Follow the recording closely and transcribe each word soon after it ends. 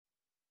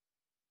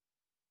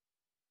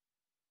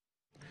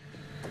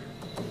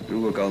如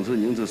果冈村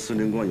宁次司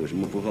令官有什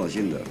么不放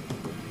心的，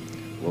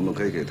我们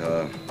可以给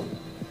他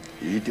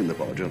一定的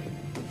保证。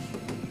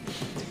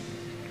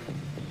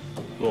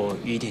我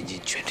一定尽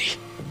全力。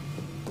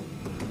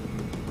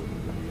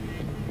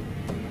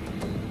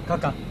閣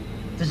下、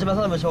津島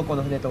定商工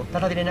の船と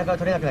再び連絡が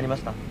取れなくなりま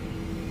した。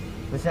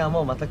無線は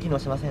もう全く機能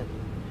しません。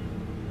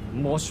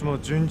もしも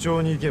順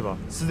調にいけば、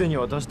すでに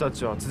私た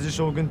ちは辻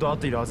将軍と会っ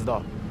ているはず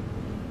だ。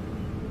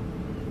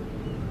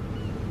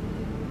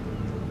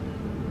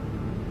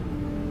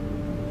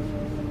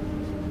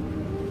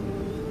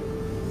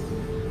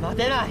待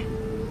てない、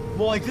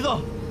もう行くぞ。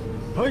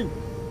はい。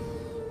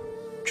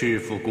致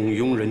富宫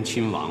庸人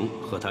亲王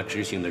和他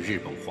执行的日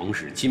本皇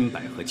室金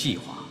百合计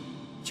划，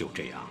就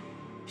这样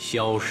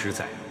消失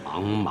在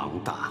茫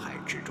茫大海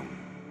之中。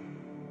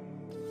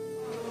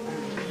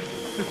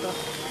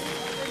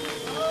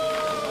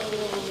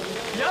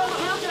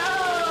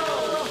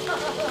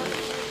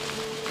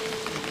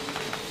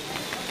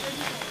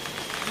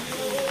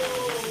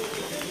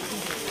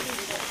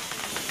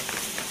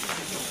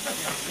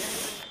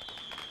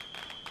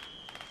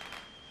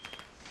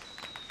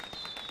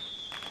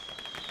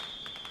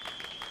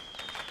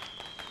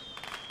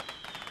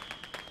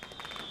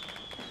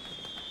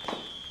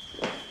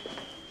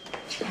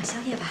吃点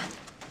宵夜吧。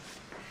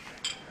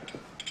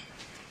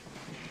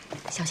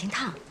小心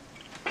烫。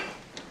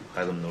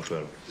孩子们都睡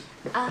了。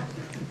啊，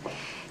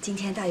今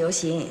天大游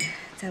行，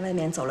在外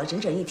面走了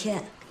整整1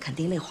天，肯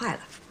定累坏了。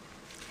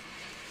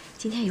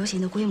今天游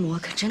行的规模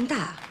可真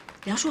大，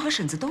梁叔和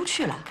婶子都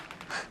去了，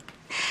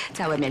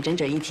在外面整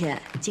整1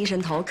天，精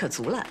神头可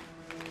足了。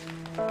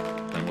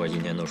难怪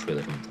今天都睡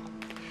得这么早。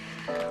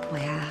我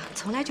呀，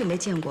从来就没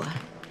见过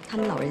他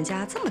们老人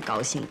家这么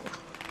高兴过。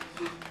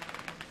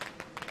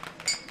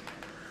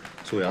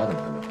素雅怎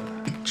么还没回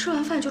来？吃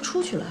完饭就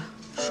出去了，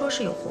说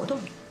是有活动。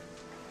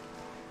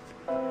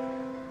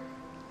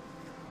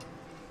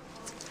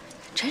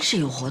真是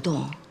有活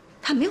动，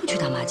他没有去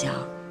打麻将。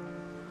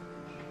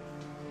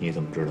你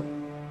怎么知道？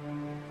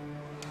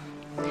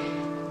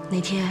那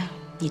天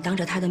你当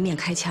着他的面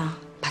开枪，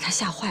把他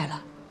吓坏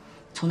了。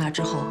从那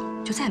之后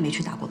就再没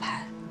去打过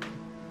牌。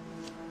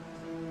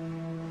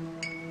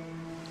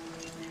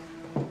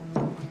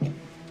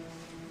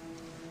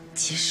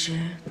其实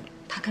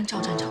他跟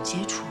赵站长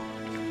接触，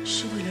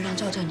是为了让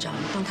赵站长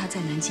帮他在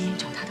南京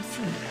找他的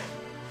父母。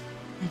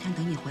那天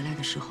等你回来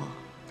的时候，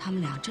他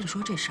们俩正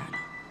说这事儿呢。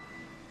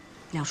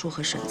梁叔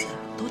和婶子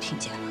都听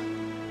见了。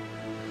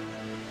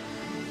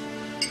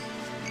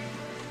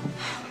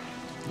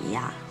你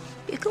呀，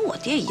别跟我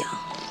爹一样，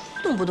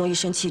动不动一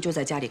生气就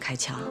在家里开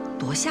枪，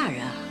多吓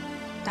人啊！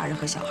大人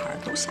和小孩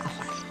都吓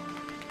坏了。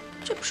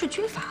这不是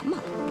军阀吗？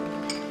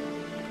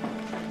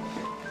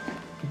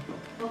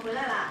我回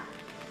来啦。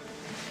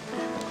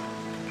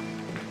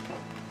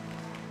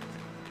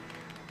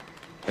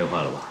累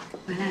坏了吧？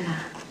回来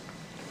啦。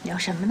聊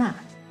什么呢？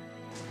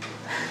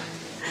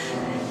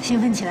兴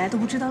奋起来都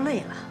不知道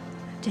累了。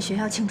这学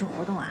校庆祝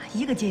活动啊，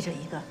一个接着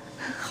一个，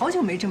好久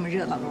没这么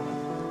热闹了。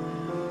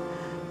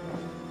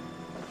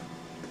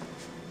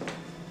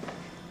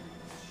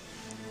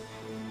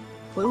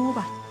回屋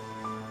吧。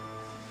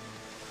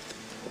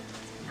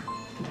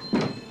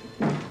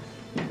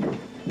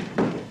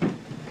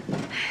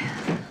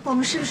我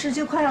们是不是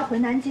就快要回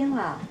南京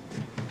了？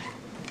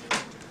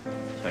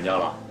想家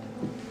了。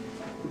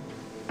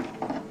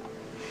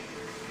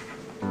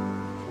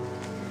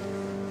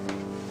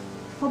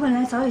我本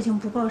来早已经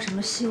不抱什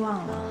么希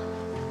望了。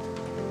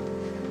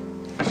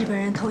日本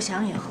人投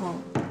降以后，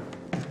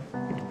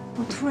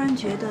我突然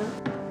觉得，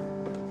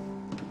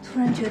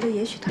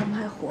也许他们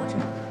还活着。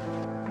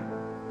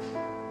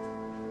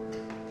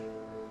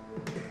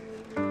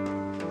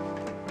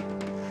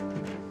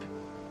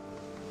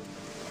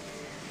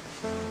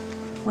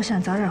我想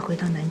早点回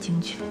到南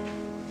京去。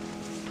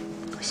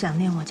我想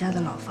念我家的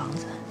老房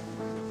子，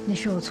那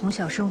是我从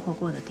小生活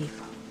过的地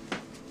方。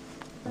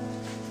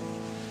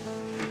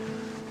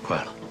快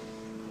了，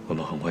我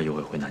们很快就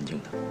会回南京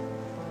的。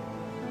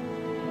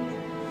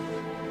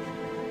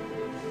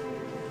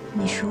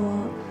你说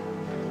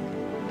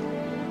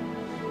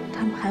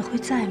他们还会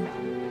在吗？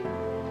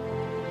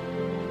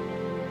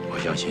我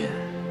相信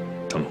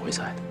他们会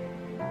在的。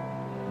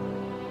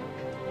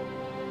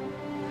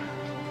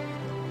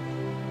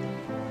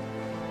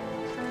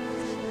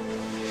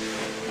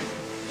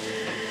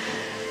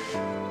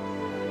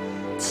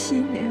7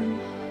年了，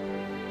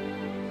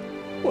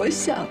我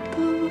想他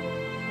了，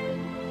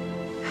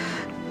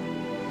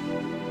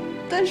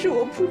但是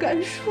我不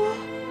敢说。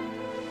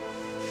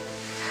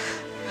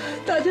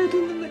大家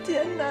都那么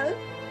艰难，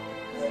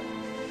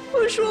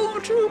我说不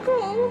出口。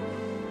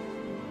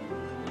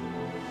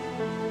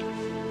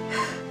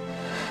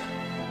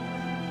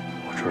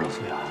我知道，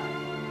苏雅，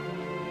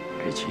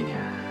这7年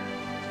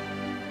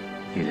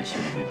你在心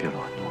里面憋了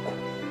很多苦，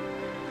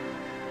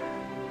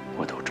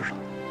我都知道。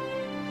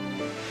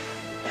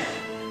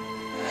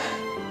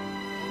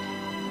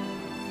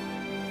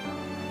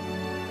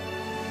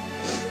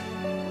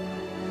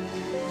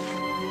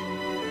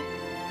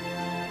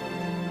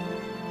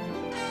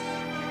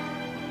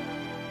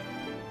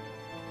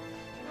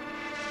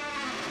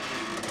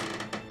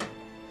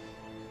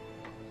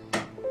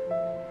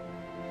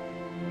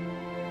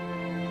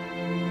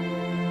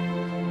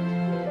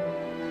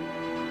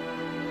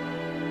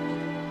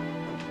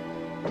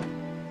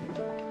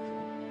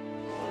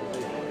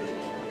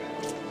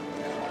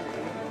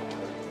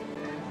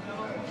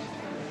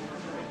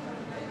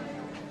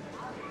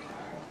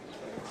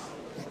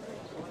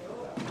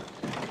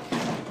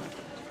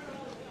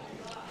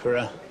主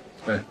任，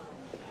哎，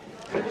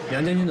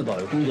梁将军的保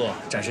卫工作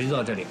暂时就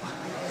到这里吧，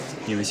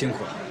你们辛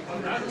苦了。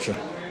是。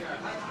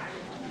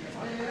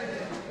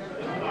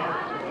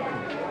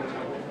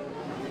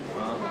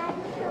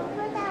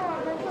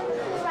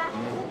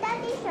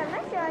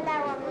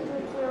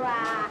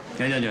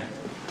梁将军，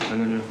梁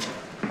将军，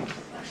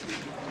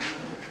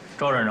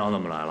赵站长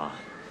怎么来了？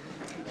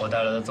我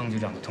带来了曾局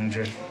长的通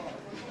知，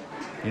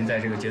您在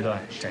这个阶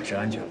段暂时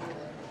安全了，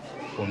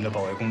我们的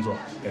保卫工作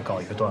也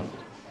告一个段落。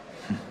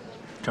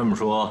这么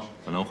说，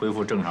我能恢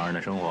复正常人的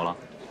生活了？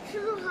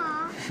师傅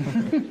好。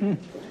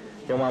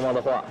听妈妈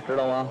的话，知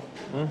道吗？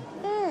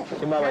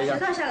亲爸爸一下。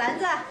石头小篮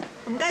子，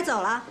我们该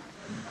走了。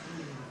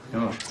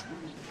行了。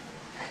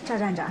赵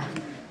站长，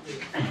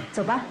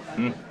走吧。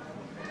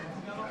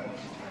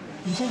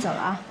我们先走了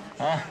啊。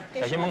啊，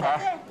小心门口。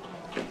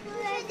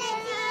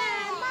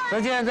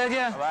再见，再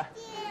见，拜拜。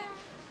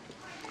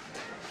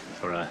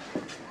主任，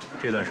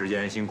这段时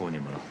间辛苦你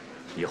们了，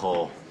以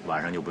后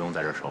晚上就不用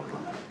在这儿守着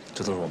了。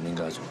这都是我们应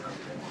该做的。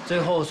最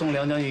后送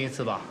梁将军一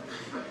次吧，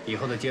以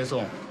后的接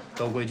送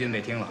都归军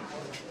备厅了。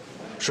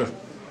是，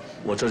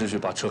我这就去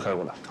把车开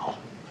过来。好。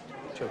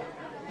去吧。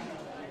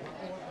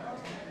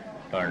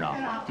赵站长，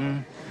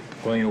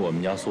关于我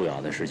们家素雅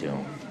的事情，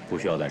不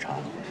需要再查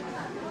了。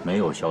没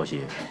有消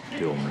息，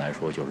对我们来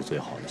说就是最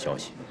好的消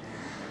息。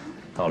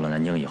到了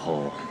南京以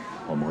后，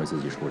我们会自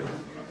己处理的。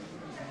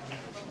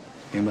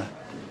明白。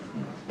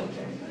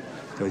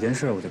有件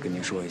事我得跟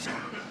您说一下。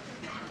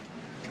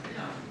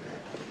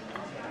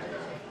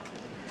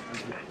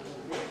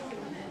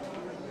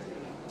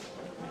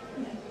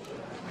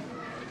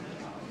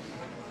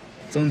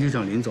曾局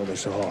长临走的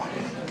时候，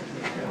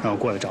让我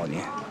过来找您，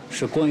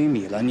是关于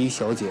米兰妮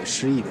小姐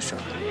失忆的事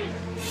儿。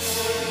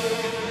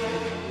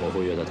我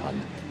会约她谈的。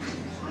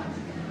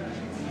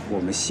我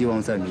们希望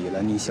在米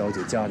兰妮小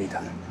姐家里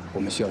谈，我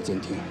们需要监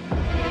听。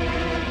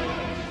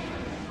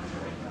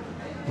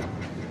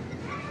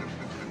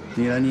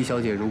米兰妮小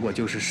姐如果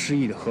就是失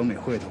忆的何美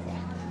惠的话，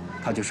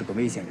她就是个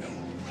危险人物。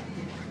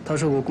她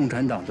受过共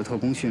产党的特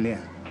工训练，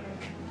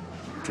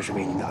这是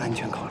为您的安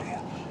全考虑啊。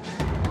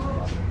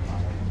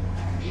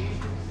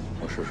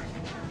我试试。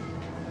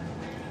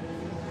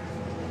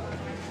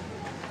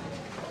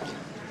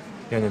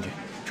梁将军，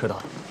车到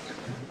了。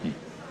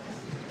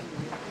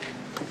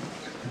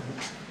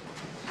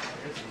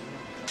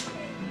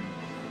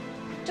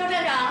赵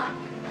站长，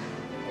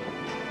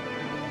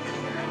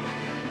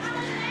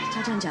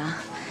赵站长，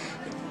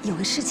有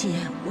个事情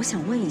我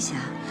想问一下。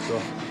说。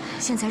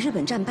现在日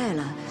本战败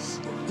了，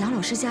杨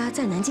老师家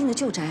在南京的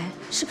旧宅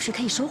是不是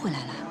可以收回来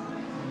了？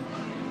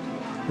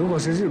如果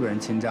是日本人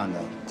侵占的，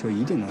就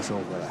一定能收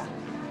回来；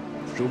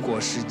如果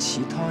是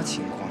其他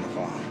情况的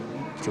话，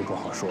就不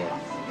好说了。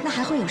那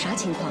还会有啥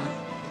情况？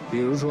比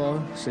如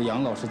说是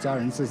杨老师家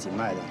人自己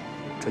卖的，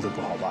这就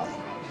不好办了。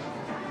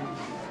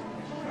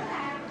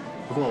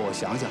不过我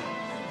想想，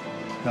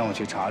让我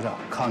去查查，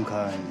看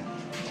看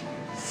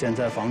现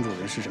在房主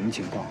人是什么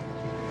情况。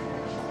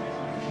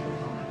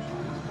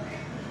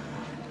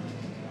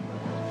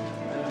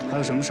还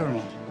有什么事儿吗？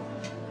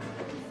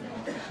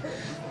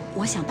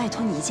我想拜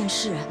托你一件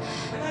事，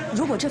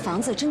如果这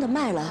房子真的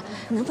卖了，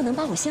能不能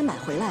帮我先买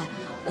回来？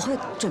我会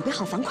准备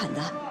好房款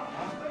的。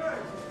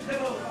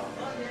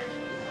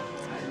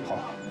好，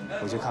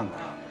我去看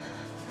看。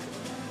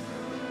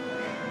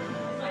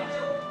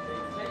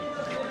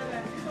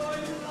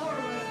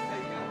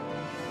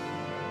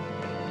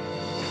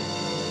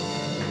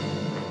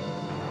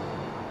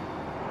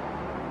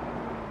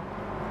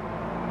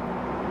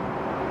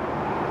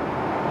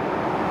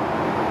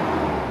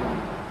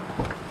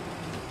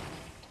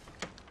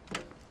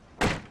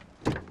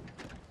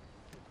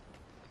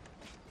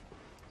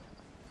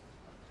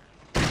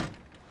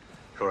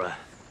主任，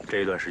这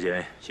一段时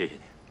间谢谢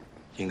你。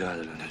应该的，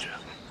梁将军，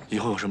以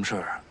后有什么事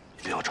儿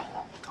一定要找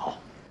我。好。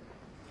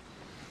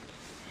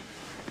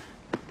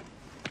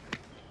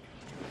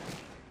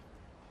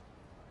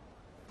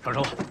上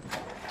车吧。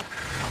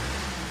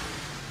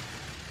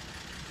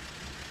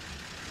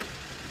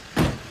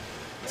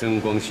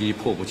曾光希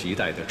迫不及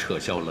待地撤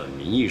销了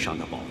名义上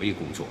的保卫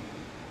工作，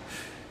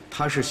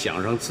他是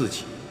想让自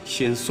己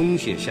先松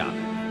懈下来，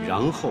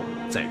然后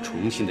在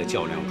重新的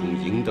较量中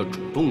赢得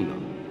主动呢？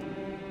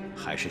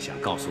还是想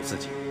告诉自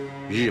己，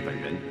日本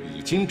人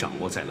已经掌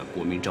握在了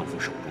国民政府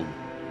手中，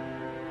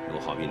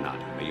罗浩斌那里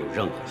没有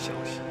任何消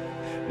息，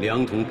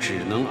梁统只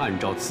能按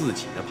照自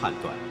己的判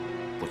断，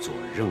不做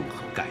任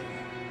何干预。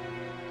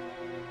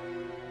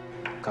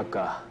閣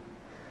下、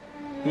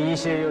古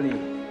より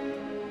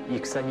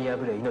戦に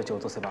敗れ命を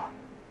落とせば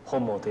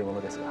本望というも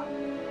のですが、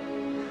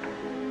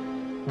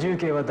重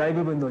慶は大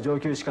部分の上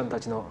級士官た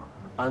ちの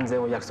安全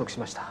を約束し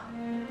ました。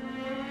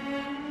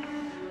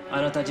あ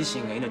なた自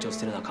身が命を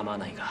捨てるのは構わ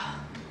ないが、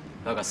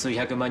我が数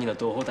百万人の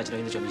同胞たちの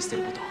命を見捨て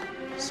ること、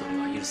それ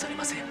は許され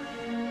ません。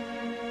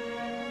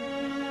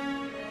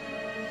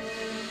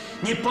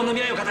日本の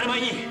未来を語る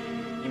前に、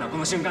今こ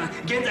の瞬間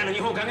現在の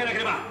日本を考えなけ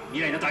れば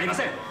未来などありま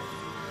せん。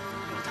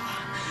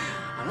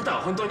あなた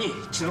は本当に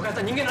血の通っ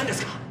た人間なんで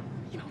すか？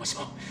今もし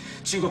も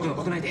中国の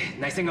国内で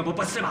内戦が勃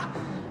発すれば、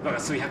我が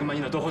数百万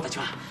人の同胞たち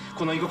は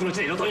この異国の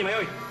地で路頭に迷い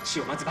死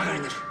を待つばかり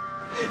になる。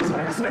そ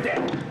れが全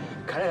て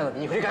彼らの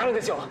身に降りかかるん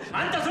ですよ。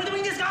あんたはそれでもい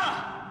いんです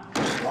か？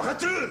分かっ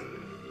てる。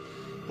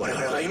我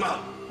々は今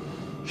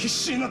必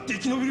死になって生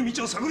き延びる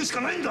道を探るしか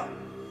ないんだ。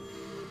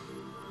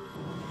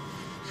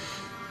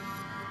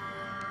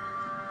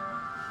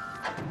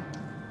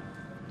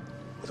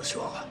私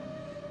は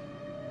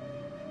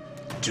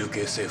重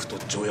慶政府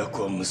と条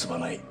約を結ば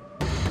ない。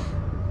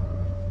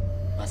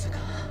まさか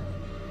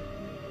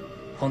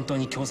本当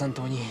に共産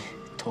党に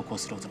投降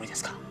するおつもりで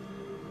すか？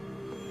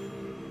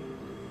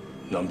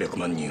何百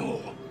万人を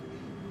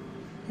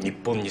日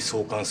本に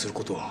送還する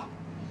ことは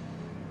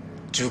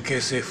重慶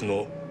政府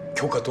の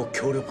許可と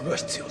協力が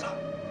必要だ。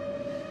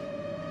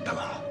だ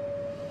が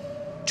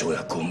条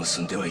約を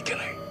結んではいけ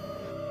ない。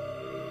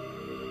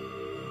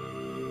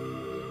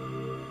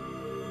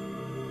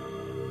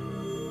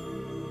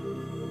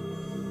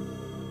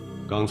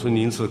冈村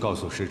宁次告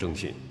诉石正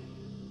信，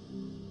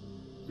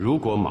如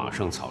果马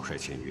上草率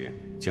签约，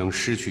将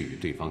失去与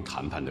对方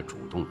谈判的主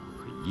动和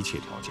一切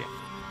条件。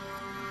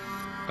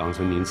冈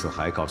村宁次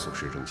还告诉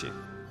石正信，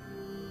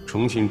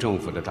重庆政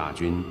府的大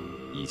军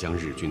已将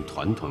日军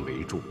团团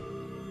围住，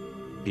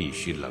必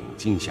须冷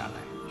静下来，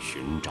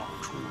寻找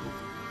出路。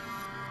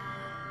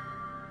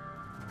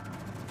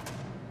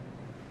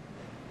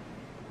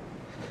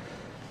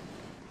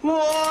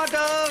我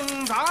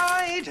正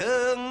在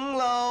城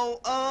楼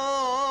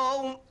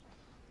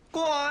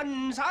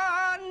关山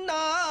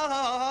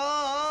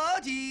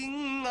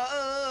静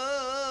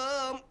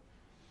耳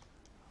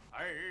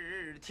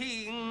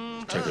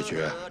听。这个角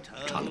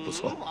唱得不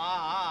错，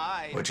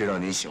我知道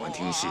你喜欢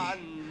听戏，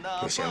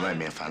又嫌外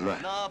面烦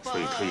乱，所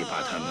以特意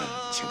把他们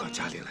请到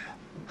家里来。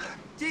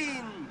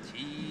旌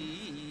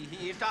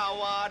旗招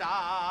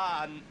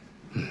展，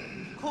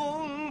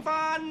空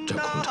翻这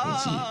空城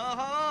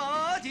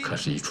计可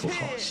是一出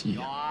好戏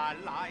啊！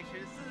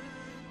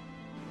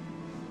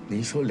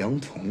你说梁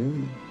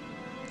铜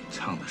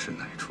唱的是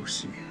哪出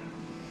戏？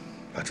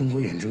把中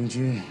国远征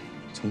军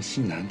从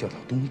西南调到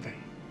东北，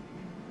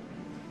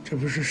这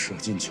不是舍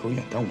近求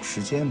远、耽误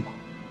时间吗？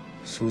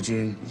苏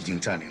军已经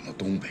占领了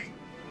东北，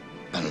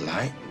本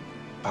来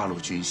八路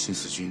军、新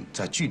四军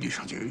在距离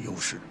上就有优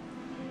势，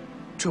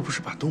这不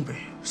是把东北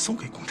送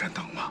给共产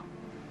党吗？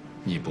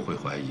你不会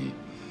怀疑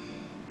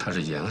他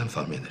是延安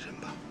方面的人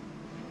吧？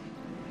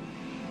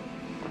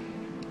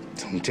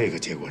从这个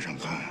结果上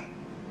看，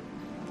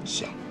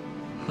像。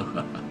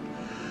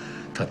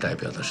他代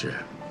表的是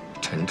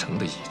陈诚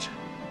的意志，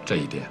这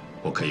一点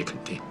我可以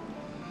肯定。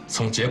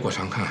从结果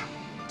上看，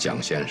蒋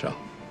先生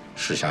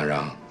是想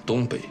让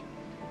东北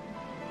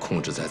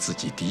控制在自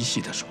己嫡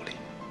系的手里。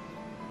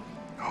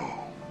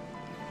哦，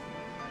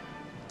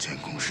监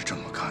工是这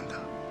么看的。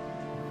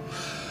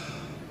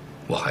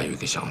我还有一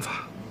个想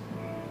法，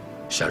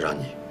想让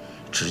你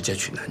直接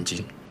去南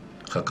京，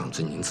和冈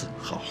村宁次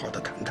好好的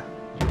谈谈。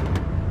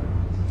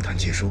谈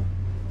结束。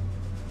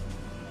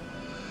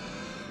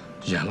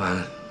延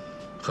安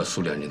和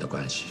苏联人的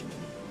关系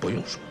不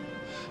用说，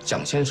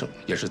蒋先生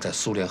也是在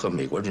苏联和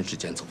美国人之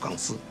间走钢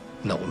丝，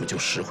那我们就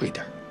实惠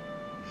点，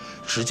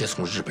直接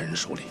从日本人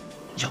手里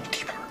要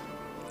地盘。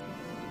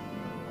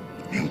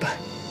明白。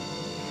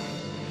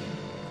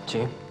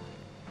请。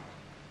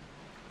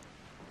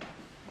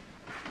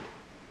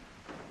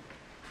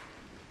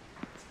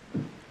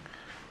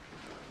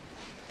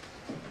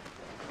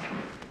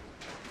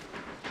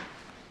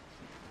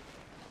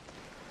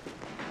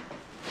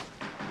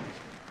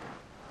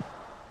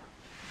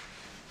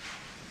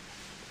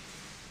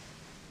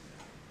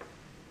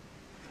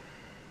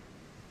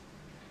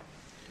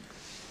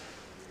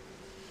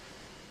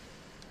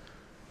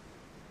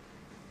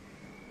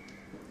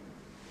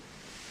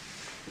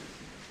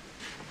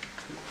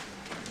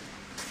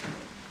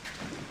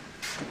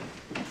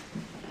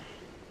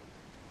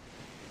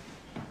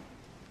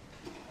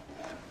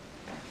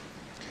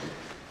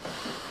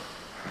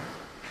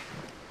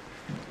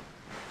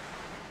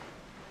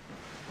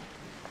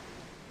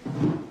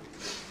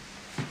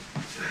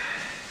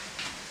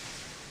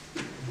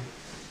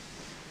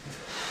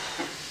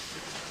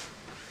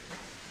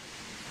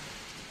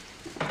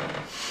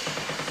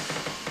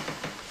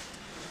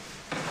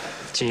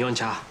请用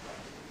茶。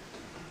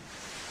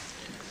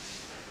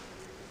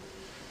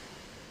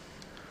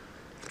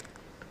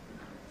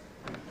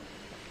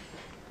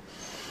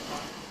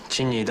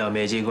请你的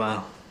美籍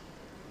官，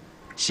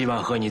希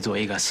望和你做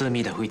一个私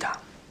密的会谈。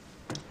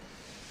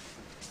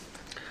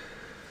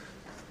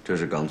这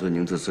是冈村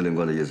宁次司令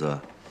官的意思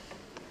啊？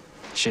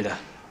是的，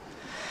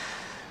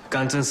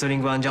冈村司令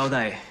官交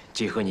代，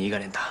只和你一个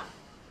人谈。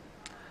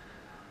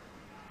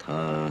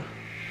他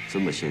这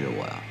么信任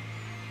我呀？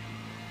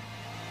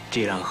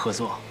既然合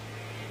作，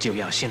就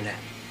要信任。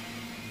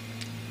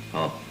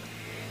好，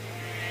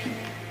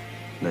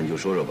那你就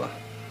说说吧，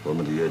我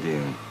们的约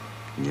定，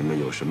你们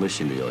有什么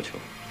新的要求？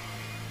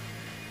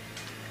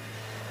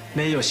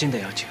没有新的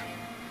要求。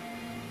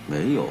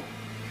没有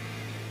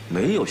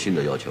新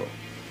的要求。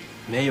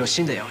没有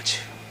新的要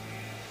求，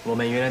我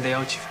们原来的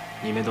要求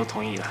你们都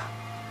同意了。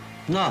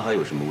那还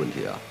有什么问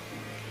题啊？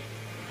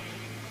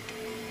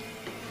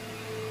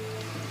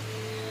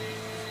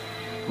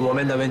我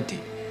们的问题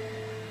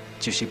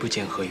就是不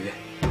签合约。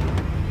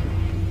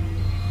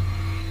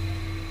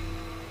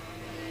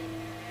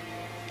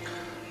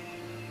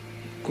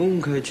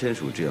公开签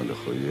署这样的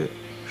合约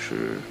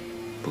是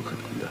不可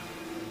能的，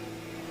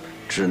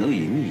只能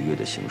以密约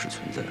的形式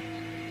存在。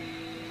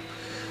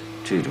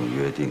这种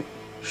约定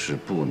是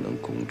不能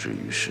公之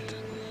于世的，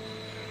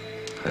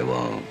还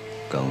望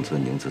冈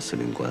村宁次司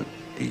令官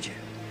理解。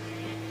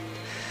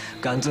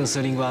冈村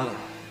司令官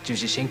就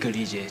是深刻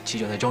理解其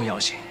中的重要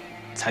性，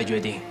才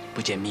决定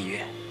不签密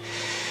约，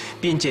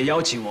并且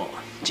要求我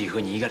只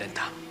和你一个人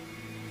谈。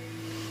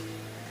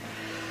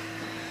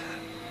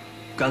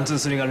冈村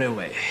司令官认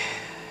为，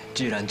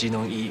既然只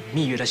能以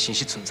密约的形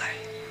式存在，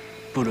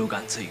不如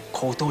干脆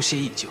口头协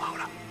议就好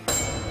了。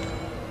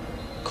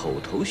口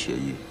头协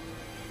议？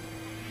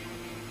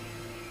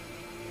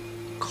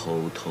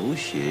口头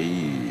协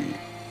议，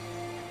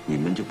你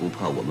们就不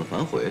怕我们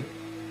反悔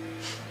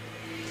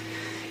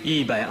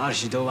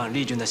？120多万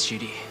日军的实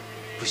力，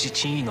不是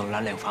轻易能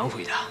让人反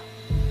悔的。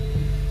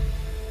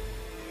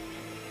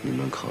你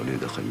们考虑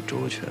得很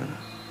周全啊。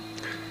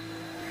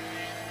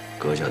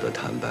阁下的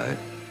坦白，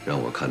让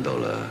我看到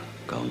了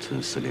冈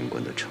村司令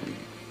官的诚意。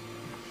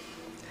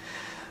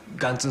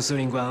冈村司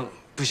令官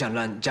不想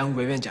让蒋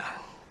委员长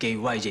给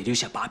外界留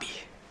下把柄，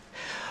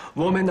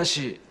我们的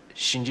事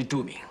心知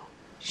肚明，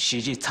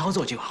实际操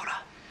作就好了，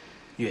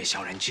越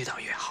少人知道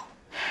越好。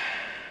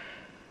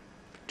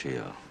这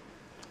样，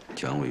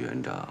蒋委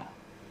员长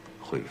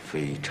会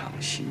非常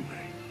欣慰。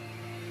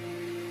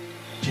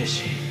这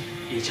是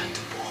一场赌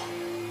博，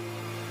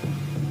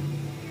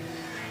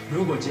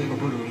如果结果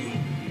不如意，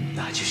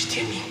那就是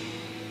天命。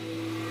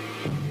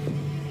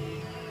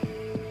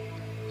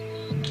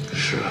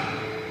是啊，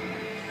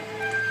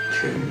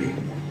天命。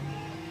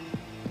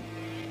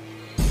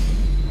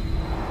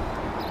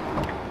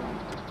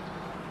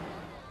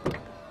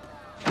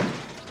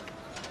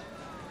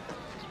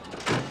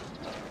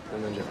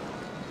陈同志，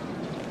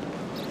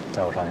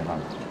带我上去看看。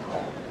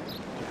好。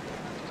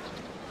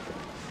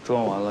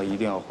装完了一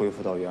定要恢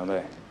复到原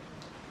位。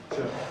是。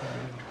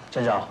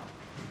站长，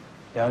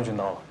梁将军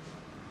到了。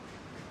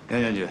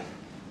梁将军，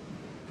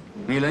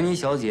米兰妮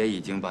小姐已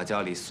经把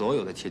家里所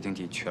有的窃听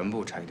器全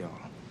部拆掉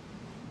了。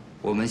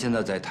我们现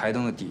在在台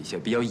灯的底下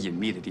比较隐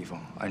秘的地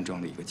方安装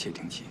了一个窃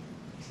听器。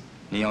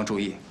您要注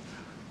意，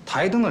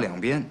台灯的两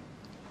边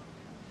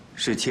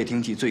是窃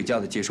听器最佳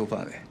的接收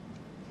范围。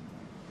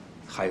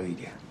还有一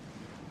点，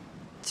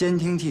监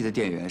听器的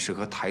电源是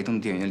和台灯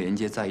电源连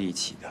接在一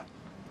起的，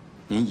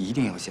您一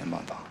定要想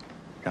办法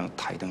让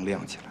台灯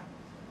亮起来。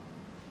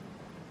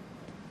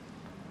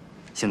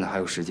现在还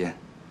有时间，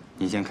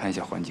您先看一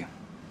下环境。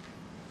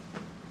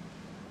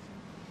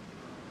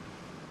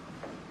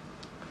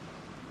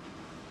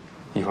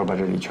一会儿把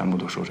这里全部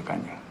都收拾干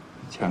净，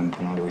千万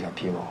不能留下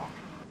纰漏。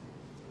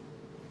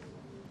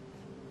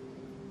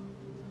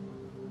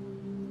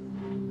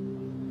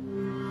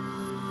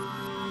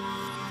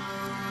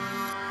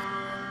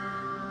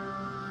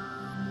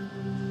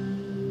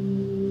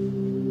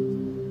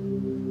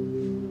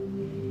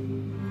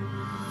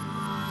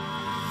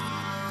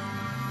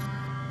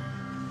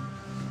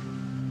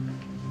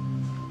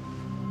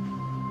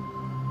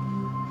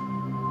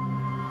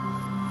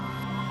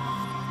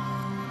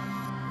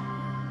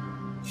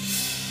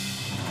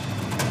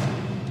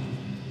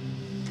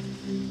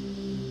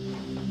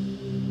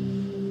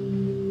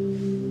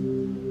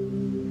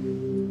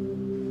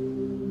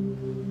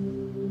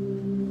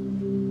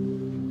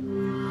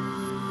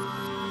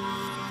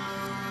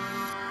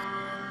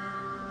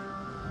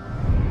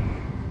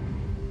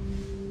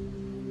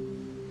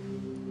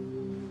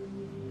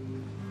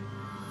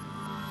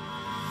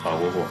法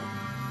国货，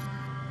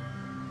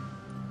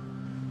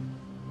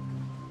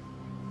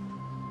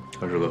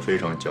她是个非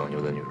常讲究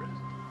的女人。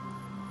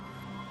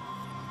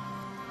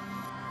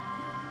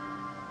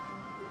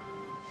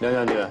梁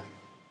将军，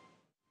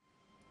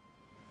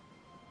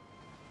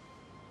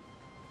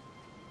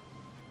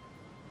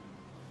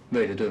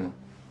位置对吗？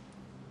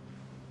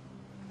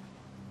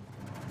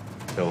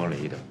再往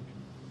里一点。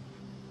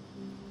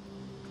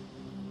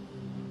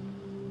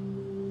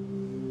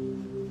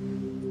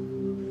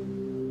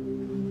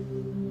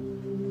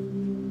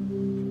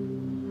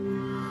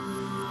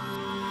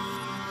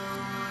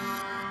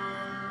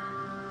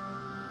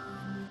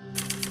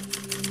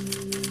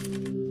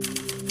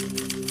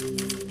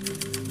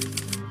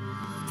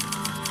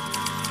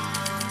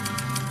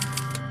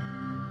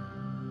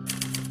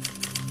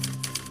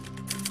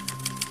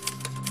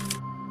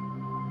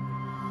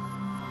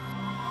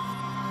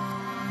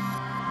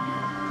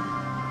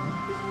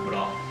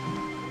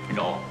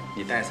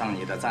你带上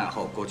你的战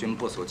后国军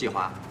部署计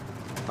划，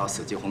到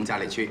史继红家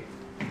里去，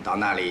到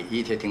那里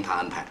一切听他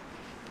安排。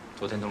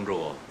昨天通知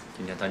我，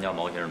今天参加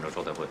毛先生的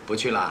招待会。不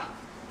去了，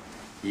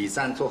以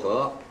战作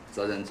和，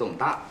责任重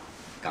大，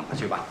赶快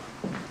去吧。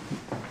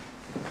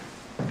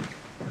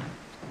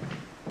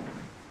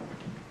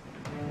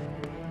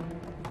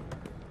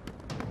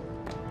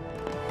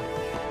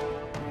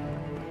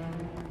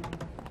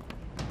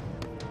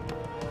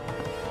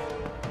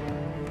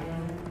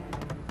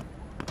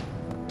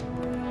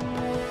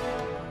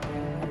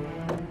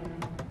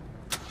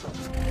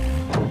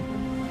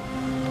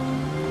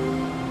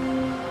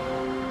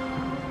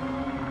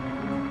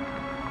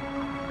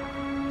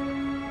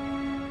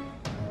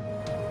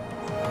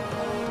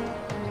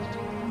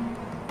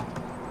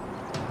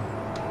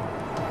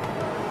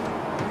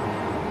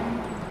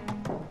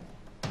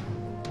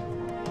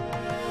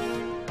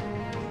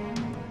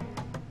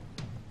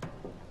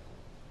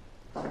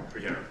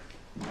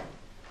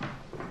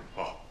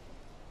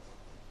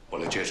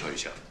介绍一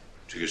下，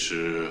这个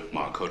是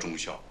马克中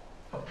校，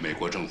美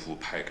国政府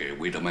派给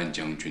维德曼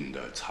将军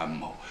的参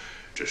谋，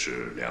这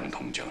是梁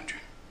铜将军。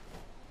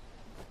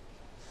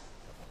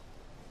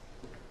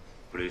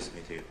Please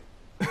meet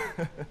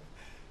you。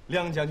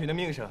梁将军的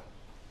名声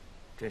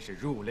真是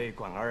如雷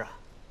贯耳啊！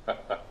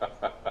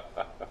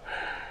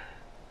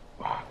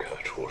马克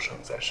出生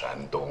在山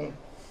东，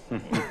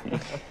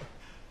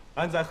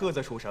俺在菏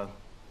泽出生，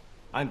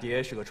俺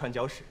爹是个传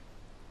教士，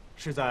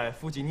是在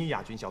弗吉尼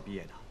亚军校毕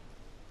业的。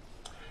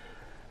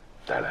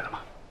带来了吗？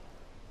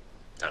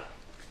带了。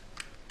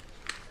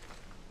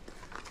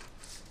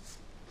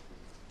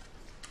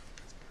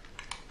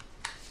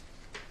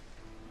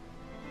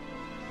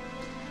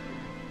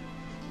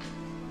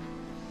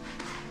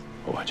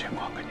我把情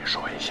况跟你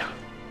说一下。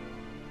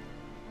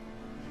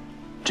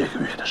这个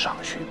月的上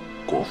旬，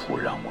国父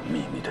让我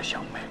秘密地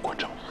向美国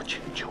政府请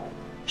求，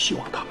希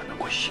望他们能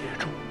够协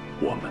助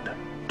我们的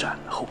战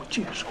后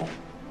接收。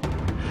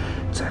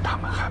在他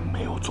们还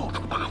没有做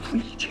出答复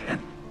以前，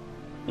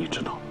你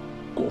知道，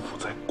国父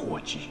在国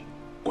际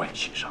关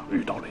系上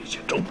遇到了一些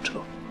周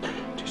折，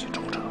这些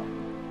周折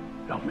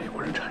让美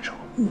国人产生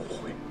了误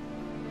会。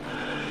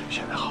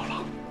现在好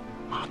了，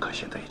马克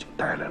现在已经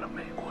带来了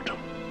美国政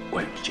府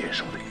关于接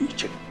收的意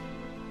见。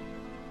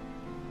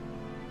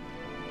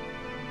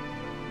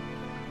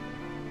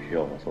需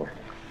要我做什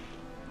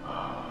么？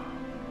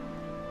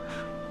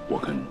我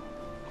跟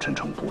陈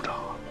诚部长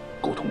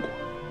沟通过，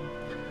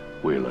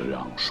为了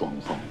让双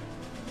方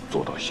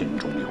做到心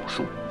中有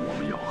数，我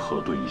们要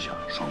核对一下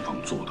双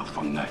方做的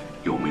方案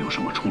有没有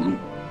什么出入，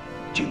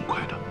尽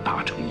快的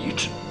达成一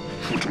致，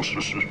付诸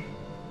实施。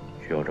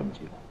需要这么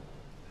急吗？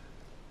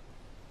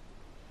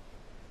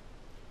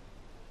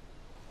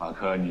马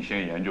克，你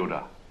先研究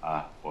着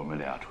啊，我们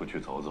俩出去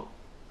走走。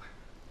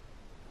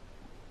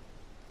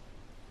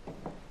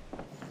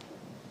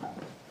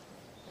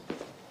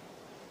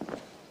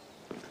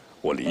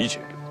我理解，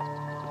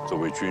作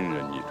为军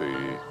人，你对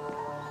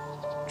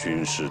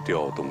军事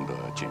调动的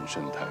谨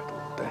慎态度，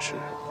但是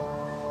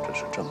这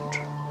是政治。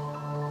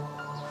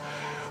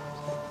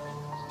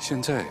现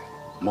在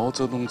毛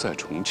泽东在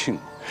重庆，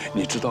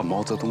你知道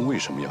毛泽东为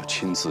什么要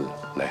亲自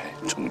来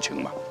重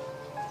庆吗？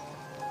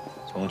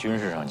从军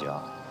事上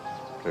讲，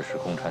这是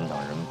共产党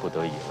人不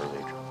得已而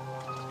为之。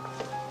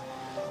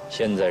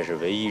现在是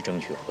唯一争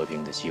取和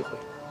平的机会，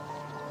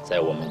在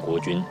我们国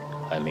军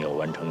还没有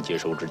完成接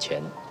收之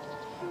前，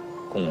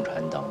共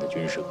产党的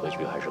军事格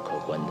局还是可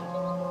观的，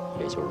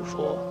也就是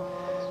说，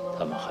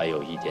他们还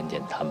有一点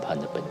点谈判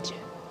的本钱。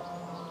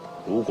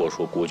如果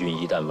说国军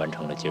一旦完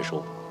成了接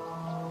收，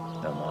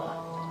那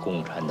么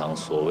共产党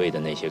所谓的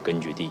那些根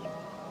据地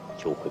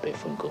就会被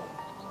分割。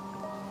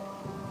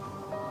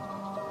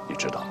你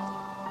知道吗？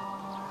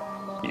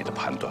你的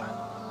判断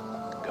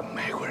跟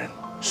美国人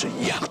是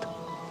一样的。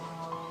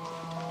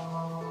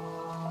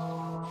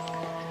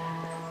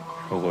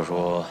如果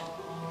说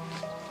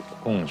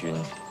共军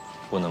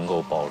不能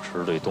够保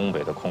持对东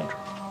北的控制，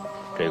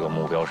这个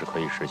目标是可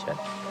以实现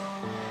的。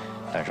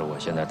但是我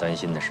现在担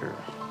心的是，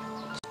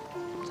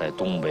在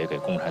东北给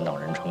共产党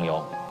人撑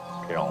腰，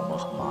这让我们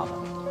很麻烦。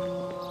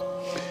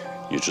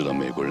你知道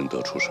美国人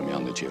得出什么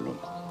样的结论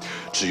吗？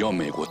只要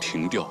美国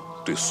停掉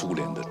对苏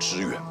联的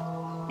支援，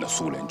那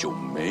苏联就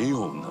没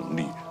有能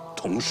力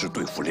同时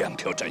对付两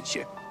条战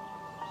线，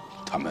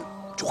他们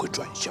就会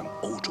转向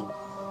欧洲。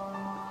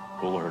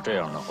如果是这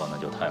样的话，那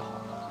就太好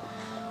了。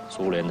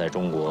苏联在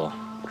中国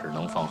只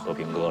能放和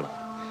平鸽了，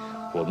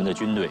我们的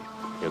军队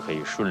也可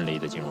以顺利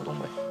地进入东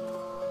北。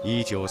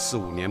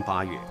1945年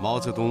8月，毛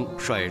泽东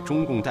率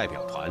中共代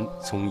表团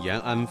从延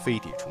安飞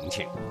抵重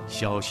庆，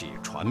消息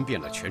传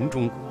遍了全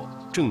中国，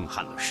震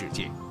撼了世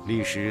界。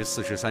历时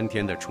43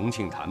天的重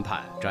庆谈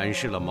判，展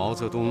示了毛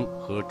泽东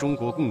和中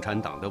国共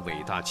产党的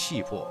伟大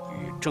气魄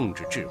与政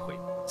治智慧，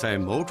在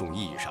某种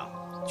意义上，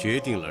决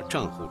定了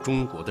战后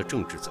中国的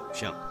政治走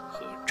向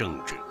和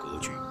政治格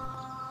局。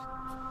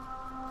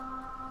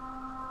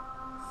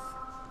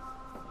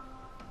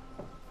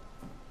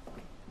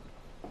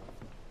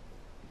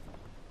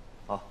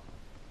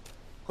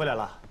回来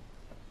了。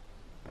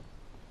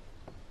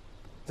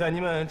在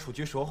你们出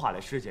去说话的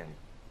时间里，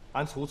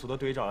俺粗粗地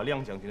对照了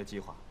梁将军的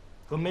计划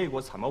和美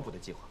国参谋部的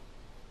计划。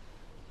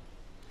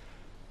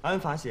俺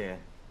发现，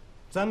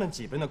咱们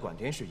基本的观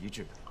点是一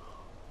致的。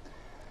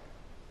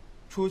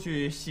除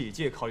去细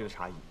节考虑的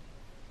差异，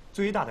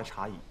最大的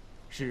差异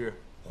是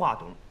华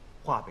东、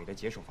华北的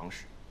接收方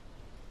式。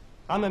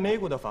俺们美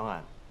国的方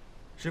案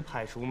是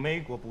派出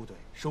美国部队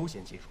首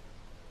先进入，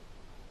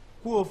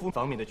国府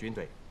方面的军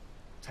队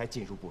才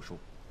进入部署。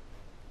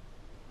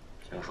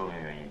请说明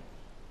原因。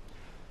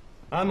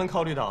俺们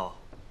考虑到，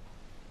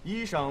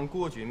以上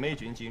国军美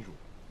军进入，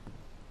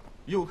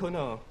有可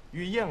能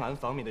与延安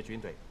方面的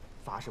军队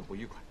发生不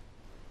愉快。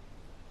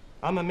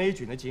俺们美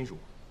军的进入，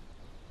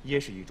也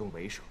是一种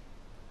威慑。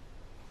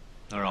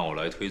那让我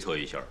来推测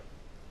一下，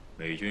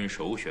美军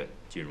首选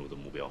进入的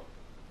目标。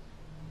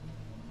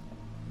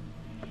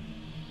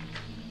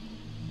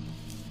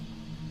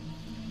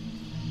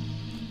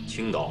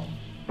青岛、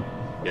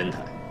烟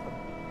台、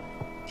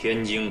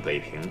天津、北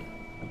平、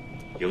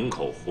营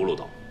口、葫芦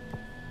岛，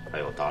还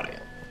有大连。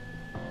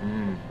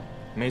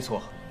没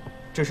错，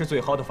这是最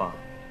好的方案。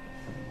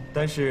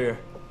但是，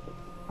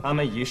俺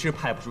们一时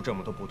派不出这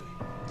么多部队。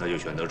那就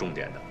选择重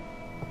点的：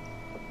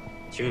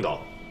青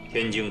岛、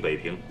天津、北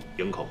平、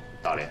营口、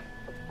大连。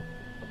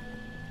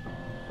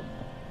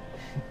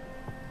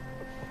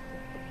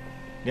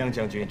梁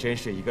将军真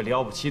是一个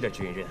了不起的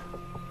军人。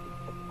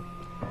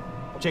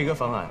这个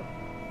方案，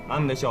俺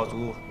们的小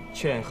组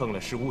权衡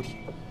了15天，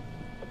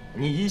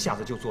你一下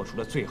子就做出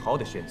了最好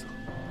的选择。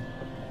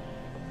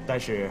但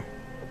是，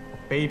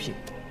北平、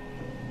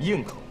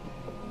营口、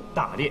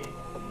大连，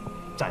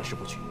暂时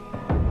不去。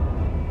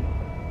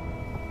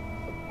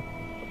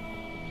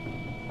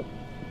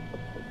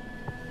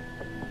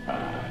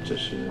这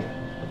是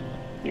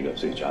一个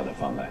最佳的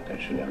方案，但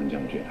是梁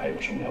将军还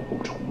有什么要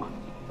补充吗？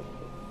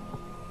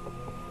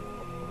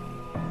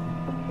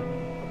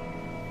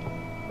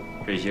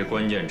这些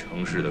关键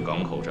城市的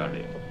港口占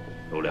领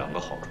有2个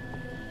好处。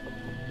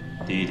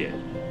第一点，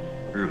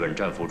日本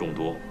战俘众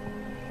多，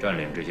占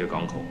领这些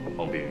港口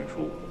方便运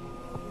输。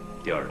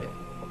第二点，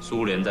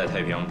苏联在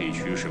太平洋地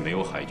区是没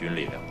有海军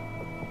力量，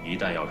一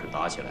旦要是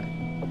打起来，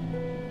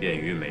便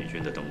于美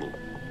军的登陆。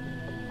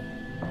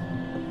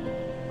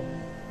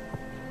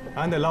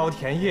俺的老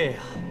天爷呀！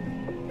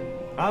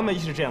俺们也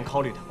是这样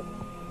考虑的。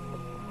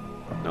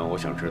那我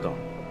想知道，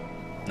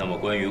那么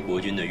关于国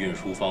军的运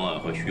输方案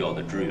和需要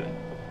的支援，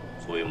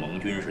作为盟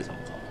军是怎么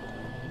考虑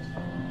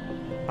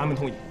的？俺们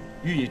同意，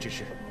予以支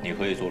持。你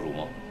可以做主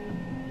吗？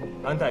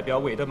俺代表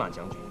魏德曼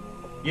将军，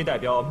也代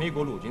表美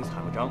国陆军参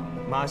谋长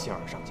马歇尔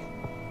上将。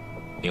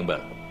明白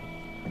了。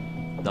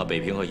那北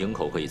平和营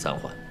口可以暂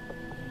缓，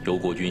由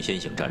国军先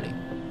行占领，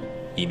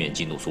以免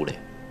激怒苏联。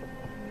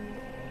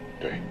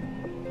对，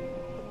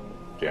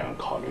这样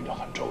考虑得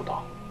很周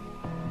到。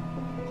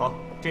好，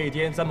这一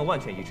点咱们完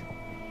全一致。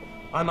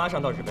俺马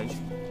上到日本去，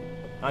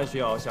俺需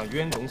要向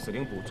远东司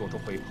令部做出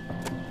汇报。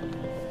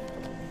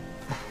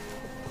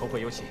后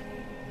会有期。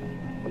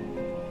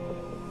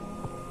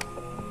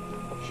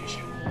谢谢。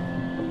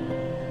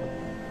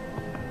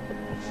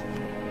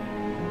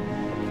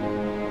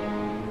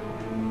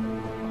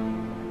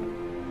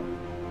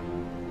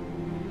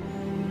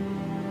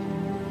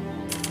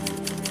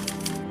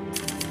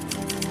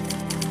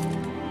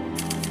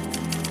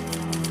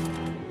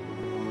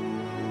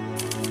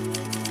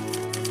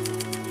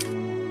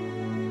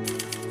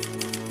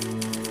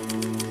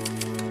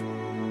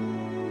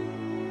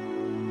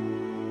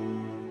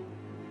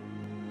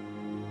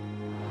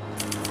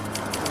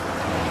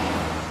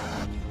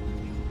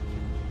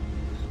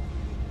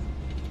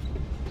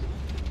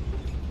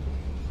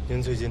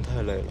您最近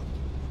太累了，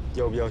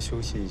要不要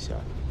休息一下，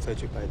再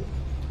去白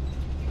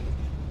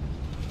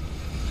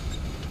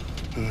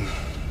点？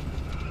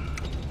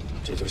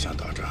这就像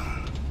打仗，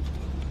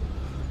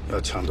要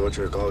抢夺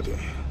制高点。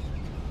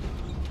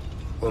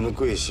我们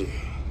桂系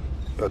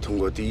要通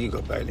过第一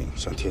个白领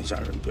向天下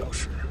人表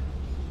示，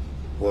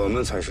我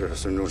们才是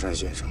孙中山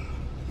先生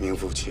名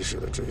副其实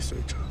的追随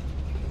者。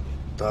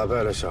打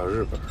败了小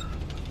日本，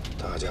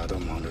大家都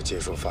忙着接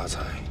受发财，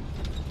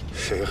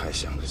谁还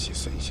想得起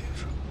孙先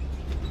生？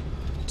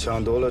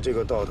抢夺了这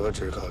个道德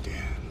制高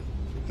点，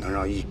能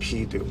让一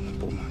批对我们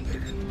不满的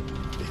人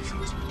背上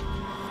去。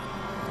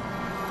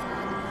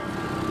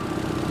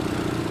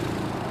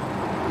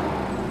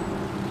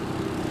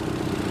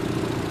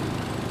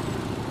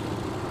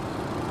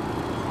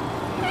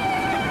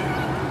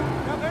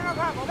让开让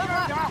开，往那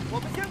边点，我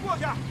们先过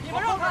去。你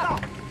们让开，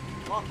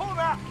往后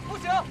边。不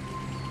行，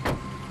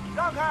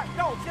让开，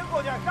让我们先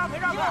过去。让开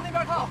让开，你往那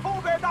边靠，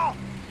后边到。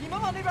你们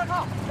往那边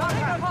靠，往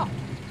那边靠。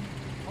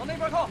往那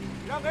边靠，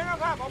让开让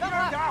开，往那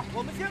边点，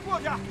我们先过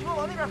去，你们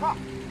往那边靠。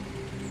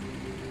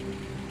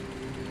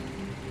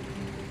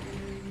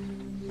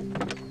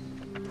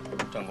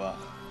长官，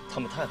他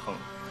们太横了，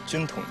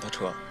军统的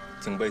车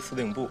警备司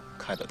令部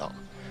开得到，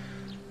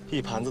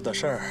一盘子的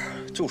事儿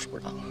就是不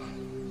让。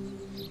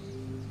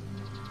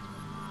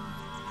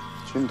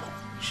军统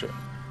是。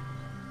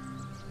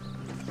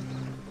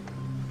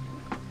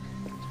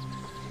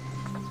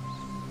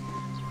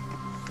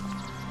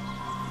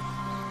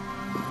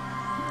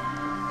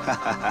哈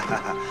哈哈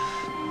哈！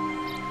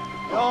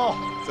哟，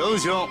曾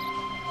兄，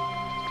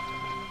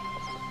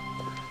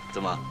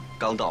怎么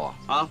刚到啊？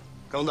啊，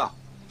刚到，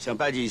想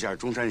拜祭一下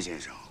中山先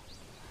生。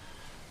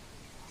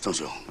曾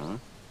兄，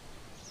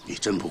你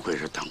真不愧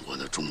是党国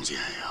的忠奸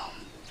呀！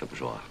这不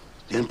说啊，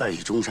连拜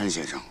祭中山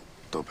先生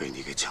都被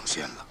你给抢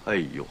先了。哎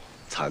呦，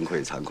惭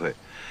愧惭愧，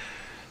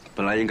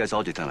本来应该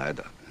早几天来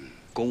的，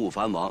公务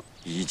繁忙，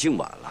已经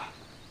晚了。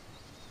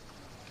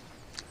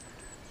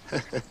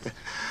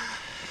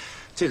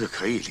这个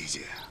可以理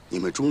解，你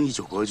们忠义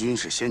救国军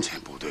是先遣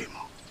部队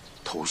嘛，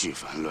头绪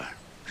繁乱，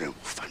任务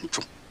繁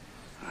重。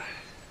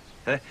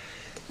哎，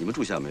你们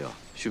住下没有？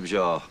需不需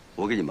要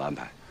我给你们安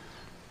排？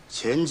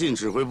前进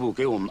指挥部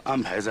给我们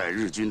安排在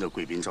日军的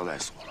贵宾招待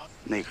所了，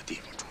那个地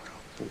方住着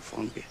不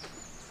方便。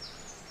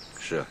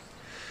是啊，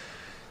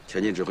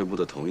前进指挥部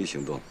的统一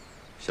行动，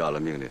下了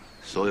命令，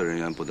所有人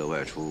员不得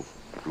外出，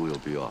如有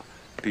必要，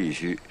必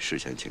须事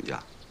先请假。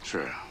是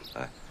啊，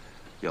哎，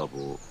要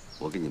不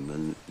我给你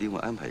们另外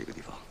安排一个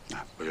地方？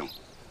啊，不用，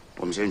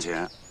我们先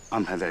前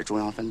安排在中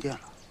央饭店了。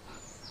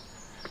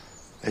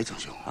哎，曾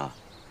兄啊，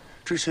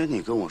之前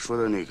你跟我说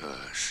的那个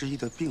失忆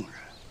的病人，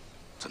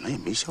怎么也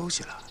没消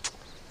息了？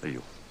哎呦，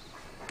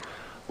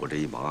我这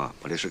一忙啊，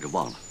把这事给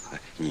忘了。哎，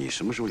你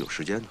什么时候有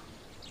时间呢？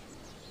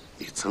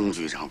你曾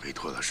局长委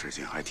托的事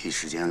情，还提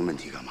时间问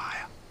题干嘛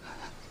呀？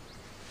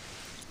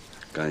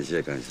感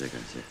谢感谢感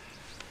谢。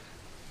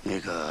那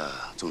个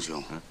曾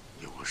兄，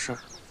有个事儿，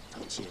咱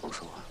们借不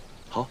说啊。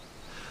好，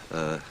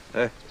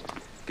哎，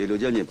给刘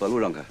将军把路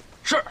让开。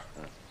是。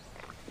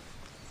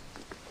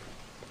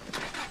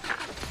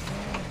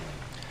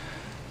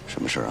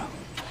什么事啊？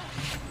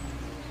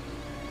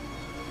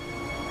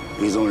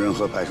李宗仁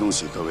和白崇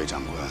禧各位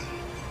长官，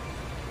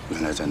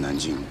原来在南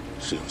京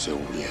是有些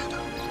务业的。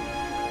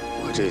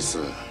我这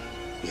次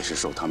也是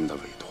受他们的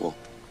委托，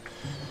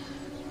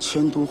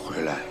迁都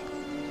回来，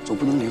总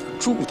不能连个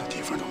住的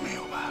地方都没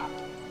有吧？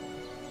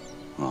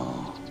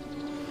哦，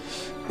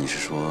你是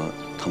说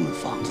他们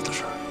房子的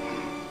事儿？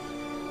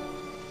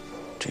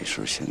这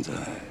事儿现在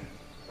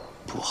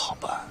不好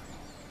办。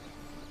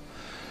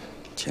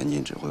前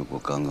进指挥部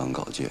刚刚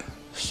告诫，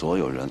所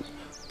有人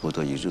不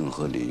得以任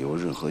何理由、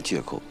任何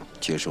借口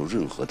接受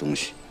任何东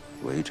西，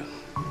违者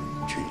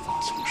军法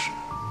从事。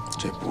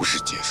这不是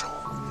接受，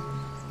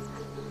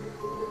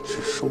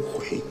是收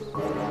回。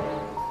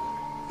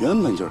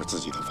原本就是自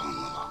己的房子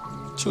嘛，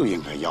就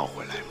应该要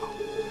回来嘛。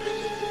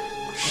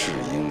是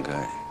应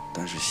该，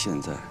但是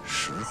现在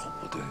时候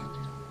不对，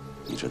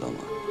你知道吗？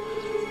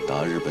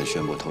打日本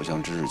宣布投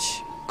降之日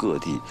起，各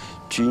地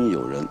均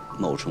有人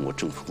冒充我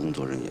政府工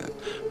作人员，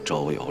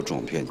招摇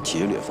撞骗，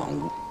劫掠房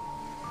屋，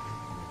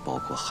包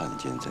括汉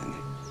奸在内，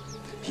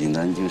以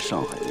南京、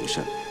上海为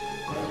甚。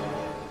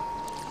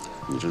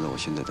你知道我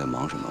现在在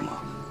忙什么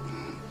吗？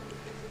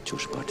就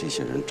是把这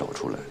些人找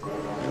出来，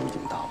扔进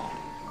大牢里。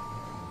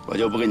我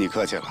就不跟你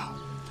客气了，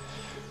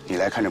你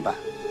来看着办。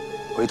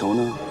回头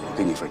呢，我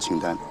给你份清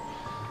单。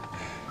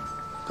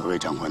各位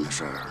长官的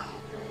事儿，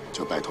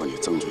就拜托你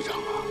曾局长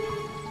了。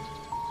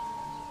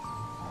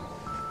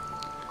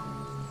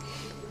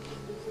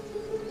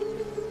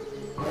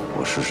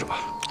我试试吧。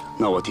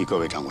那我替各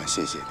位长官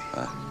谢谢你。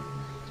哎，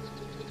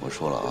我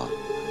说了啊，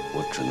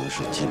我只能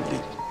是尽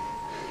力。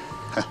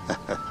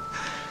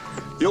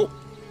哟，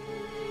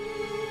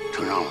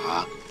承让了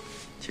啊，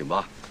请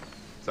吧。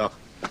走，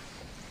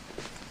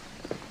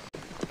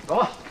走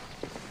吧。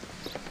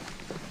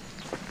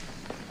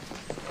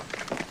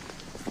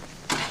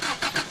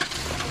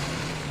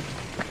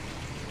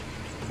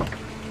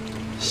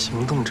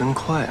行动真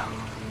快啊！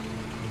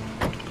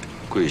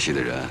贵系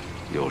的人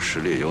有实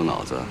力有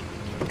脑子，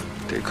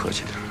得客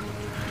气点。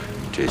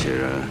这些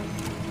人，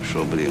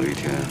说不定有一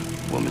天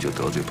我们就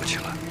得罪不起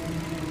来。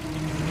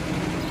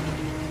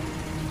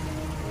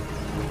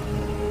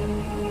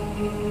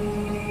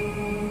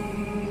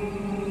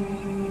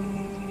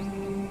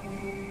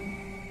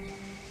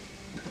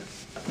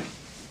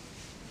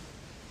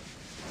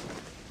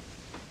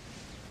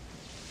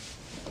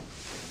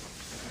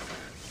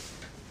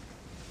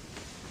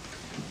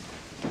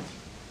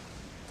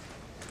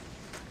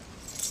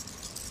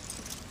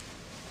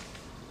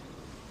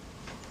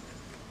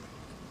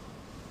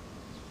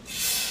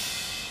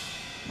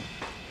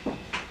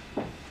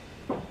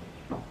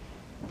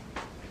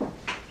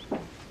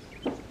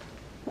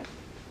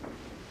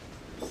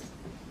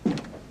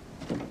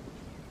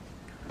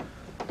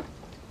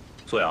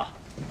素雅，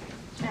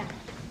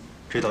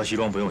这套西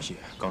装不用洗，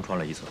刚穿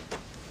了一次。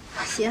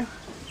行，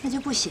那就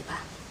不洗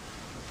吧。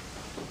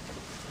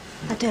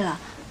啊，对了，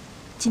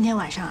今天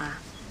晚上啊，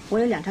我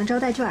有2张招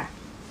待券，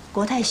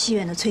国泰戏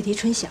院的《翠堤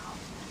春晓》。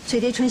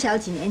翠堤春晓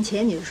几年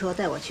前你就说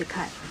带我去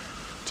看，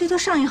这都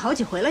上映好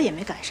几回了也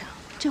没赶上，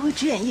这回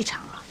只演1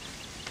场啊。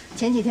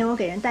前几天我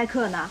给人代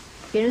课呢，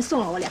别人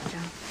送了我2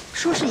张，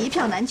说是一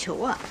票难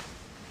求啊。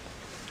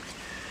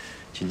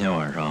今天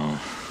晚上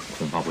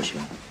恐怕不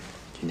行。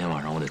今天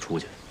晚上我得出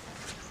去，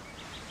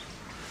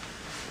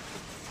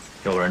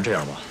要不然这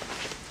样吧，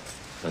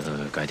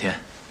改天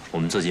我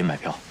们自己买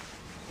票，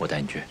我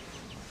带你去。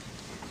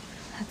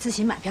自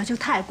己买票就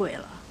太贵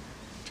了，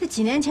这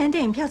几年前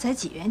电影票才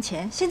几元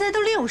钱，现在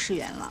都60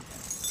元了。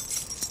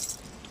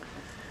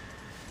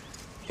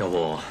要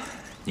不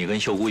你跟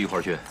秀姑一块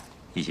儿去，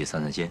一起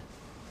散散心。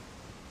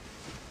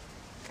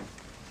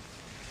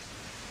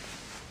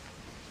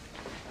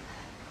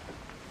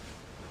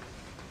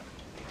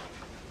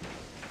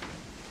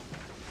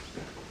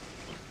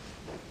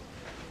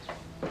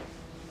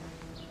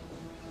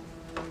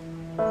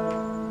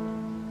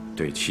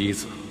对妻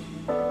子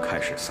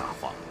开始撒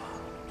谎了，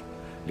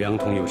梁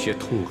童有些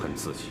痛恨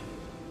自己，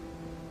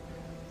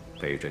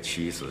背着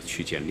妻子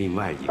去见另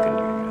外一个女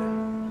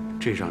人，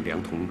这让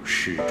梁童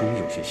始终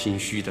有些心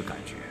虚的感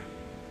觉。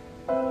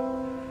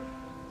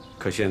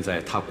可现在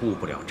他顾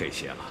不了这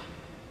些了。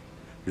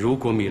如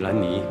果米兰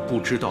妮不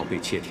知道被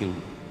窃听了，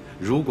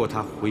如果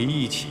他回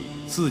忆起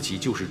自己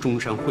就是中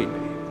山惠美，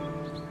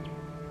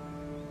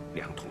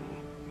梁童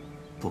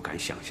不敢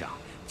想象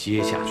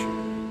接下去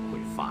会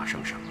发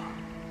生什么。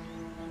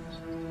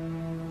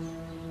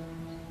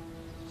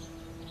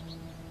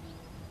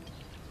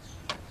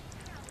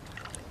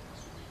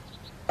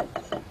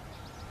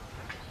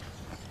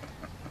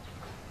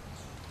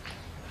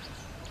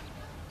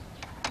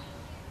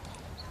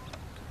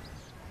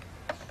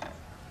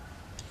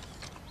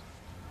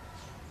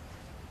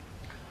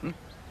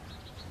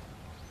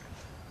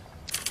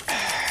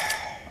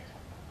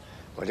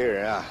我这个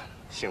人啊，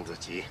性子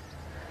急，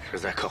实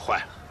在可坏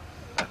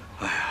了。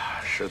哎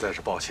呀，实在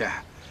是抱歉，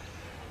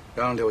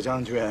让柳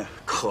将军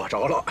渴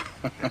着了。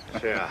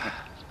是啊，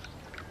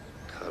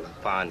渴了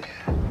8年。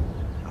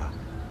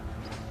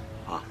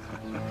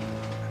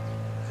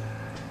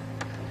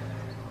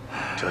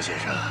周先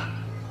生，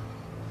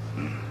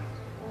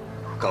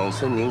冈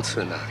村宁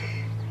次那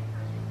里，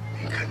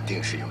您肯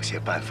定是有些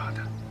办法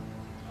的。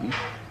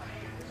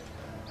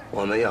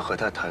我们要和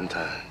他谈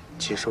谈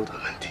接收的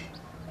问题。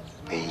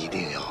 您一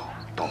定要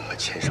帮我们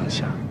牵上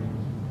线。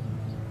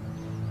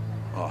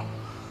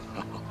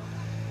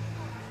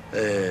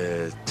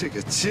这个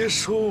接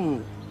收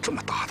这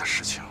么大的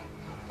事情，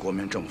国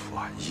民政府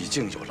啊已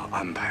经有了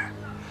安排，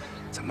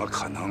怎么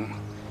可能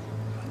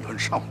轮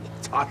上我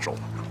插手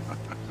呢？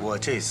我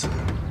这次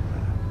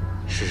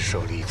是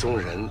受李宗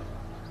仁、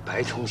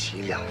白崇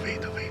禧2位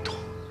的委托。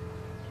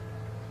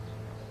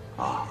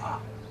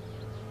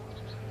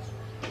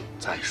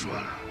再说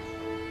了。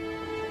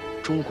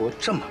 中国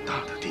这么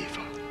大的地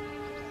方，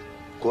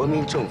国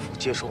民政府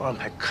接收安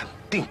排肯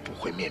定不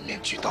会面面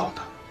俱到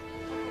的，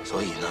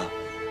所以呢，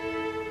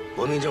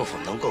国民政府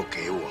能够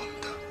给我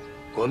们的，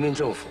国民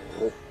政府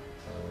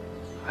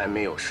还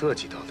没有涉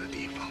及到的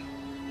地方，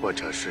或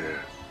者是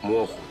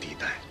模糊地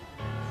带，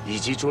以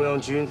及中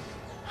央军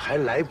还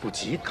来不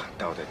及赶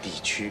到的地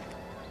区，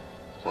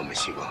我们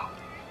希望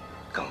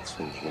冈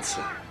村宁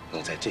次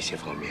能在这些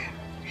方面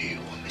与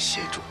我们协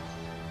助。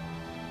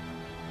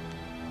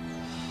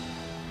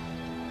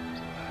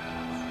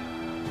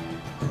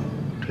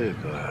 这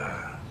个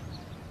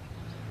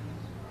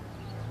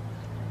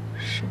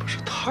是不是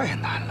太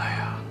难了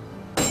呀？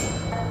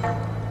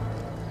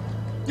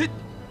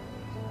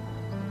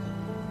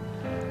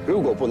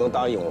如果不能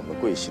答应我们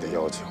贵系的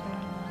要求，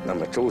那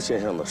么周先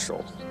生的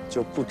手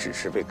就不只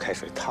是被开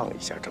水烫一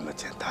下这么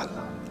简单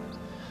了。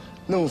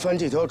弄翻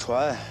这条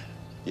船，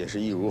也是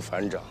易如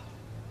反掌，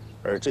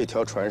而这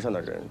条船上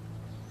的人，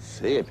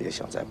谁也别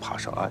想再爬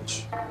上岸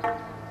去，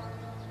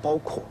包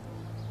括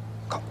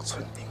冈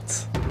村宁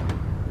次。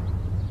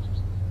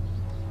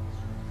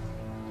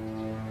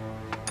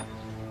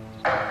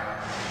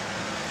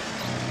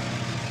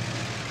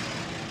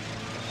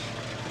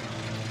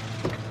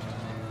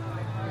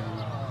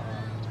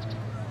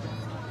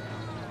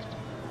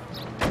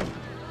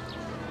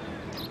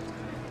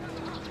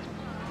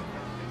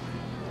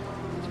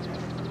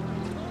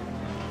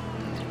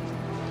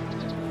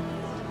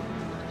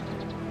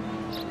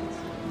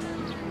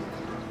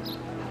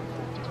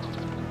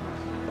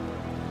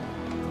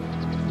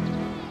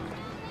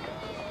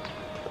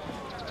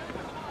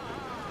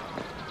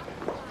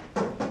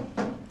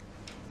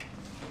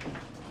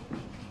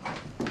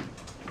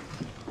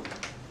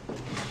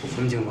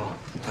 什么情况？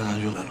太南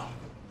军来了。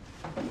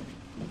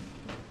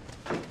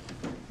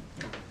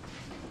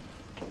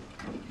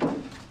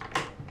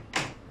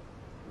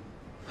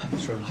没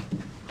事了，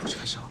我去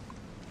看箱。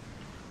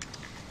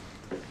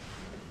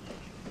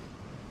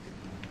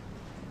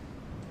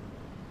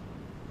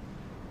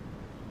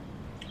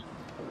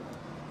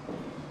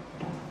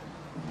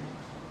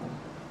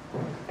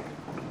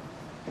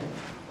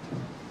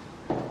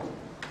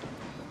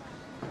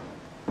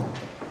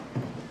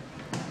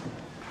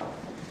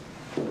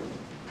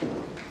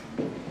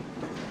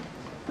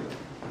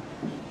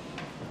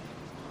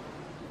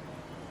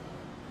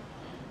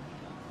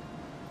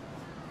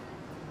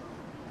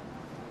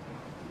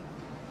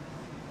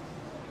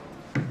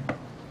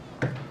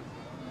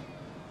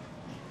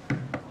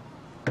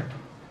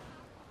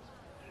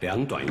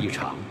两短一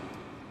长，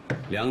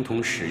梁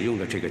铜使用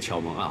的这个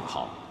敲门暗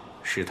号，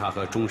是他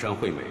和中山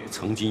惠美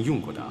曾经用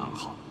过的暗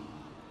号。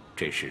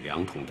这是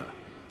梁铜的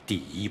第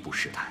一步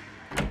试探。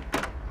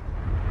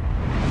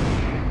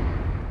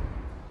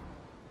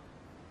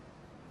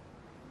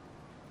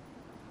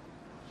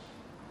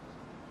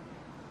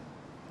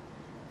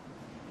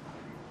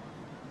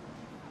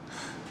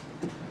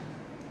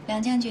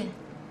梁将军，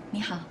你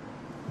好。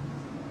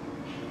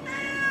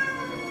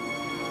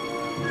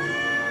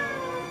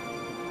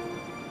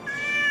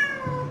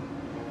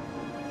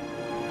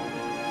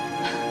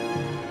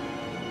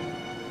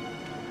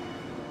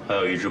 还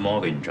有一只猫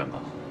给你站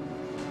岗。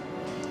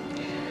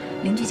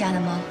邻居家的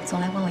猫总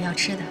来问我要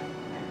吃的，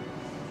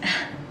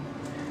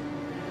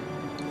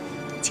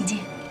请进。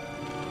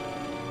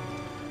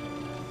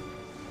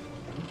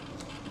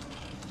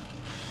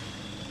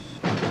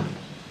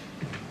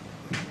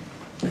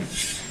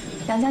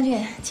梁将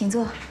军，请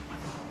坐。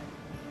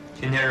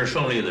今天是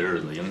胜利的日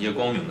子，迎接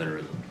光明的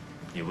日子，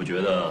你不觉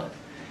得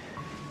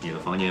你的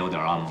房间有点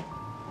暗吗？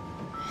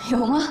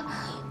有吗？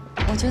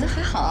我觉得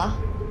还好啊。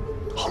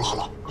好了好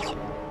了好了，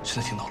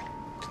现在听到了，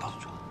听到了。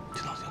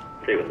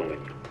这个送给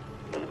你了，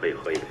我们可以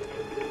喝一杯。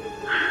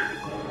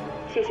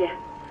谢谢。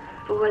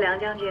不过梁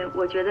将军，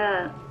我觉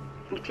得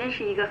你真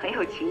是一个很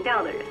有情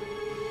调的人。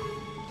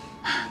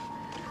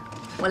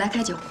我来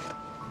开酒。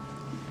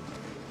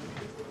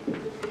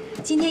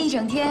今天一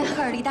整天，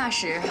赫尔利大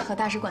使和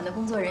大使馆的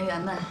工作人员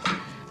们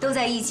都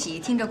在一起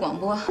听着广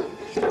播，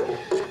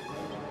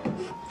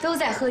都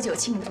在喝酒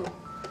庆祝，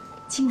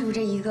庆祝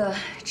这一个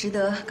值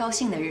得高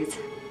兴的日子。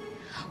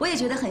我也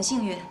觉得很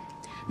幸运，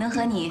能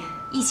和你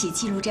一起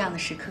记录这样的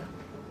时刻。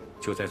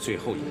就在最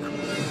后一刻，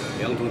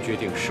梁铜决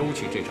定收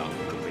起这场